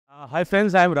Hi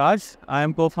friends, I am Raj. I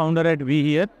am co-founder at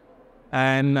WEHEAR,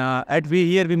 and at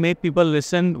WEHEAR we make people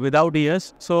listen without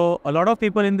ears. So a lot of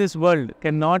people in this world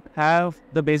cannot have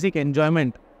the basic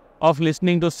enjoyment of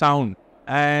listening to sound,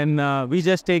 and we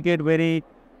just take it very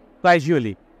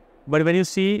casually. But when you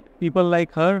see people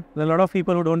like her, there are a lot of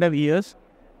people who don't have ears,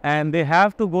 and they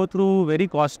have to go through very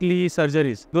costly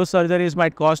surgeries. Those surgeries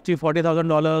might cost you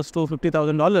 $40,000 to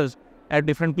 $50,000 at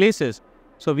different places.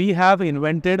 So we have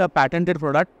invented a patented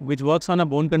product which works on a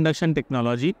bone conduction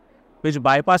technology, which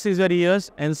bypasses your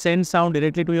ears and sends sound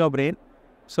directly to your brain.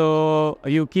 So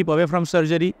you keep away from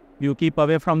surgery, you keep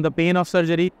away from the pain of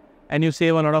surgery, and you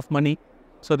save a lot of money.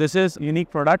 So this is a unique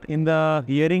product in the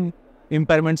hearing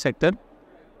impairment sector.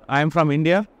 I am from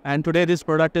India, and today this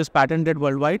product is patented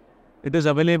worldwide. It is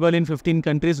available in 15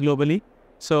 countries globally.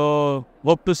 So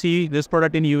hope to see this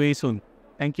product in UAE soon.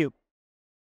 Thank you.